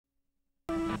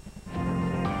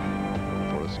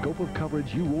scope of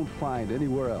coverage you won't find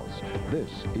anywhere else.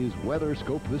 This is Weather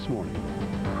Scope This Morning.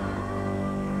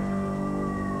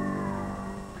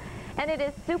 And it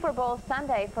is Super Bowl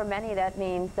Sunday for many. That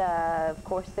means, of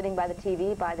course, sitting by the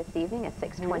TV by this evening, a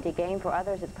 6:20 game. For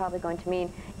others, it's probably going to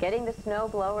mean getting the snow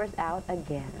blowers out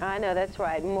again. I know, that's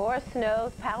right. More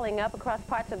snows piling up across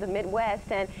parts of the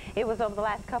Midwest, and it was over the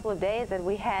last couple of days that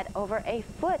we had over a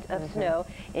foot of snow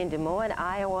in Des Moines,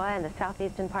 Iowa, and the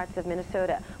southeastern parts of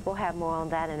Minnesota. We'll have more on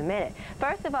that in a minute.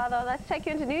 First of all, though, let's take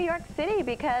you into New York City,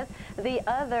 because the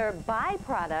other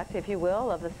byproduct, if you will,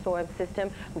 of the storm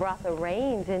system brought the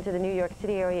rains into the New York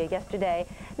City area yesterday.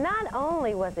 Not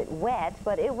only was it wet,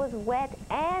 but it was wet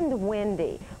and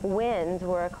windy. Winds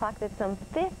were clocked at some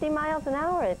 50 miles an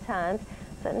hour at times,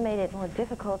 so it made it more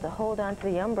difficult to hold on to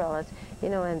the umbrellas. You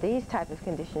know, in these type of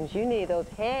conditions, you need those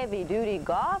heavy-duty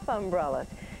golf umbrellas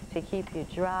to keep you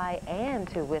dry and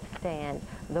to withstand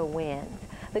the winds.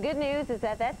 The good news is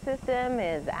that that system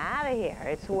is out of here.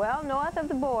 It's well north of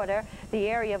the border, the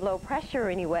area of low pressure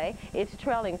anyway. It's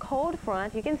trailing cold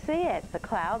front. You can see it. The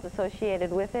clouds associated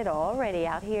with it already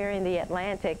out here in the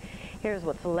Atlantic. Here's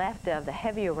what's left of the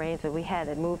heavier rains that we had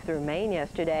that moved through Maine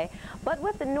yesterday. But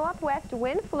with the northwest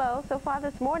wind flow, so far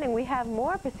this morning we have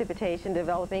more precipitation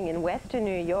developing in western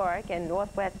New York and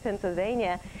northwest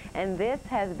Pennsylvania, and this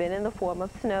has been in the form of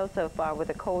snow so far with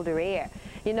the colder air.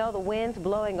 You know, the winds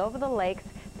blowing over the lakes,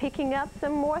 picking up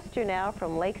some moisture now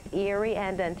from Lakes Erie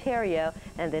and Ontario,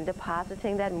 and then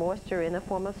depositing that moisture in the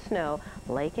form of snow,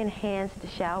 lake-enhanced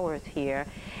showers here.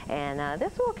 And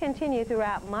this will continue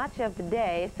throughout much of the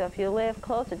day, so if you live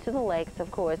closer to the lakes, of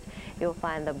course, you'll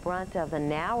find the brunt of the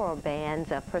narrow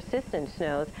bands of persistent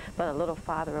snows, but a little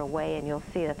farther away, and you'll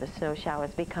see that the snow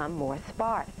showers become more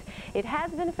sparse. It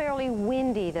has been fairly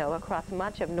windy, though, across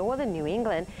much of northern New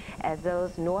England, as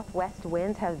those northwest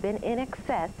winds have been in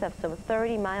excess of some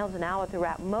 30 miles an hour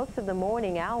throughout most of the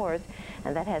morning hours,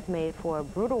 and that has made for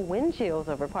brutal wind chills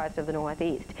over parts of the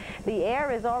Northeast. The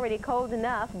air is already cold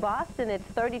enough. Boston, it's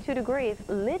 32 degrees,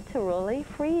 literally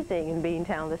freezing in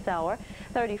Beantown this hour.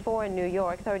 34 in New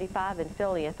York, 35 in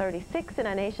Philly, and 36 in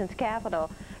our nation's capital.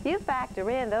 You factor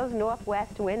in those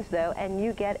northwest winds, though, and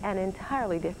you get an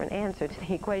entirely different answer to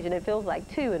the equation. It feels like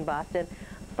 2 in Boston,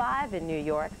 5 in New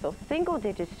York, so single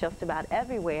digits just about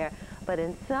everywhere. But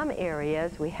in some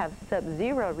areas, we have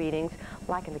sub-zero readings,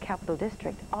 like in the Capital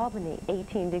District, Albany,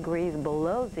 18 degrees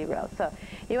below zero. So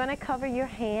you want to cover your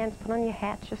hands, put on your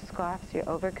hats, your scarves, your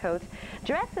overcoats.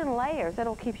 Dress in layers.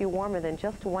 That'll keep you warmer than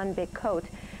just one big coat.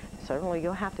 Certainly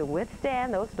you'll have to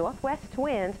withstand those northwest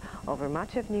winds over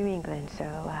much of New England,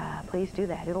 so please do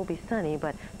that. It'll be sunny,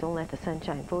 but don't let the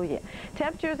sunshine fool you.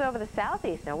 Temperatures over the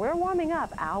southeast. Now, we're warming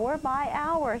up hour by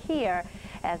hour here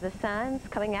as the sun's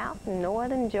coming out in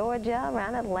northern Georgia,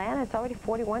 around Atlanta. It's already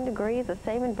 41 degrees, the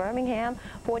same in Birmingham,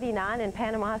 49 in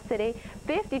Panama City,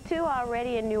 52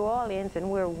 already in New Orleans, and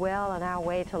we're well on our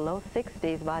way to low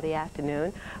 60s by the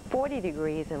afternoon, 40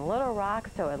 degrees in Little Rock,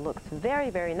 so it looks very,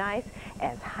 very nice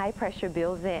as high pressure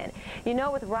builds in. You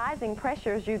know, with rising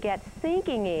pressures, you get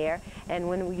sinking air, and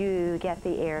when you get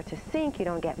the air to sink, you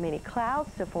don't get many clouds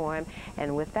to form,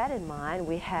 and with that in mind,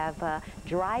 we have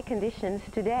dry conditions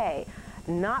today.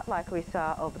 Not like we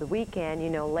saw over the weekend. You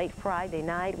know, late Friday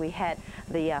night we had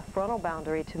the frontal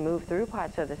boundary to move through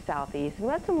parts of the southeast. We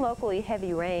had some locally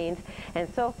heavy rains,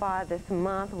 and so far this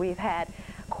month we've had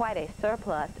quite a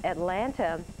surplus.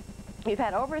 Atlanta, you've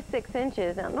had over 6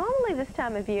 inches. Now, normally this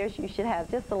time of year you should have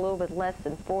just a little bit less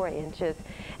than 4 inches,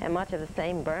 and much of the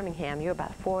same Birmingham. You're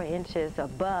about 4 inches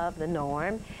above the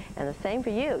norm, and the same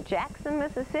for you. Jackson,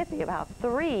 Mississippi, about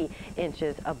 3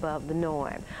 inches above the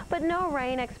norm. But no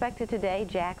rain expected today.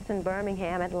 Jackson,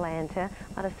 Birmingham, Atlanta.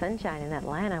 A lot of sunshine in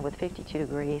Atlanta with 52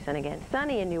 degrees, and again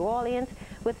sunny in New Orleans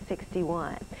with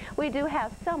 61. We do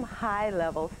have some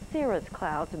high-level cirrus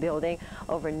clouds building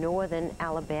over northern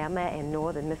Alabama and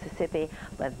northern Mississippi,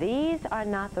 but these are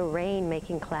not the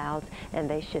rain-making clouds, and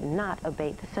they should not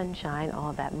abate the sunshine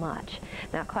all that much.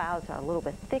 Now, clouds are a little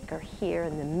bit thicker here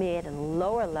in the mid and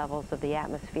lower levels of the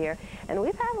atmosphere, and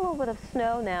we've had a little bit of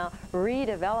snow now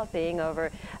redeveloping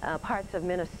over parts of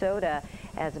Minnesota.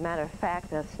 As a matter of fact,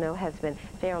 the snow has been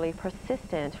fairly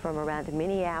persistent from around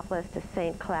Minneapolis to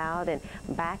St. Cloud and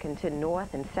back into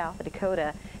North and South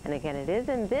Dakota. And again, it is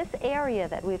in this area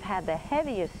that we've had the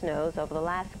heaviest snows over the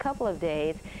last couple of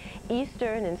days.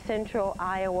 Eastern and central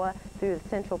Iowa through the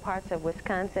central parts of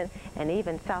Wisconsin and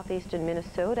even southeastern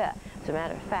Minnesota. As a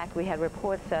matter of fact, we had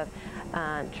reports of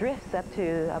drifts up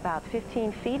to about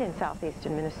 15 feet in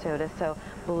southeastern Minnesota, so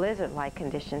blizzard-like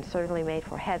conditions certainly made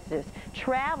for hazardous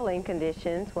traveling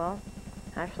conditions. Well,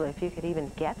 Actually, if you could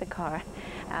even get the car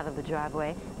out of the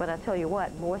driveway. But I'll tell you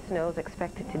what, more snow is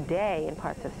expected today in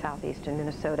parts of southeastern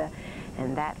Minnesota,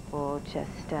 and that will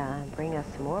just bring us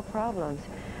some more problems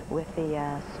with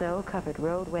the snow-covered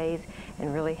roadways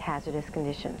and really hazardous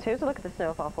conditions. Here's a look at the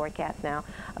snowfall forecast now.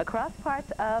 Across parts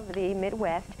of the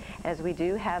Midwest, as we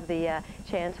do have the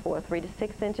chance for 3 to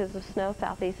 6 inches of snow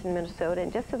southeastern Minnesota,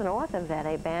 and just to the north of that,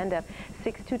 a band of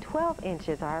 6 to 12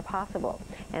 inches are possible.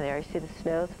 And there you see the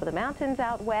snows for the mountains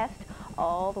out west,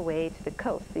 all the way to the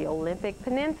coast, the Olympic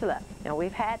Peninsula. Now,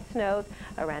 we've had snows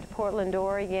around Portland,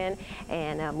 Oregon,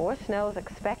 and more snow is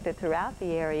expected throughout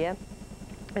the area.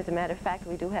 As a matter of fact,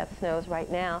 we do have snows right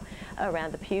now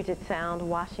around the Puget Sound,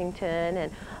 Washington,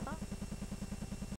 and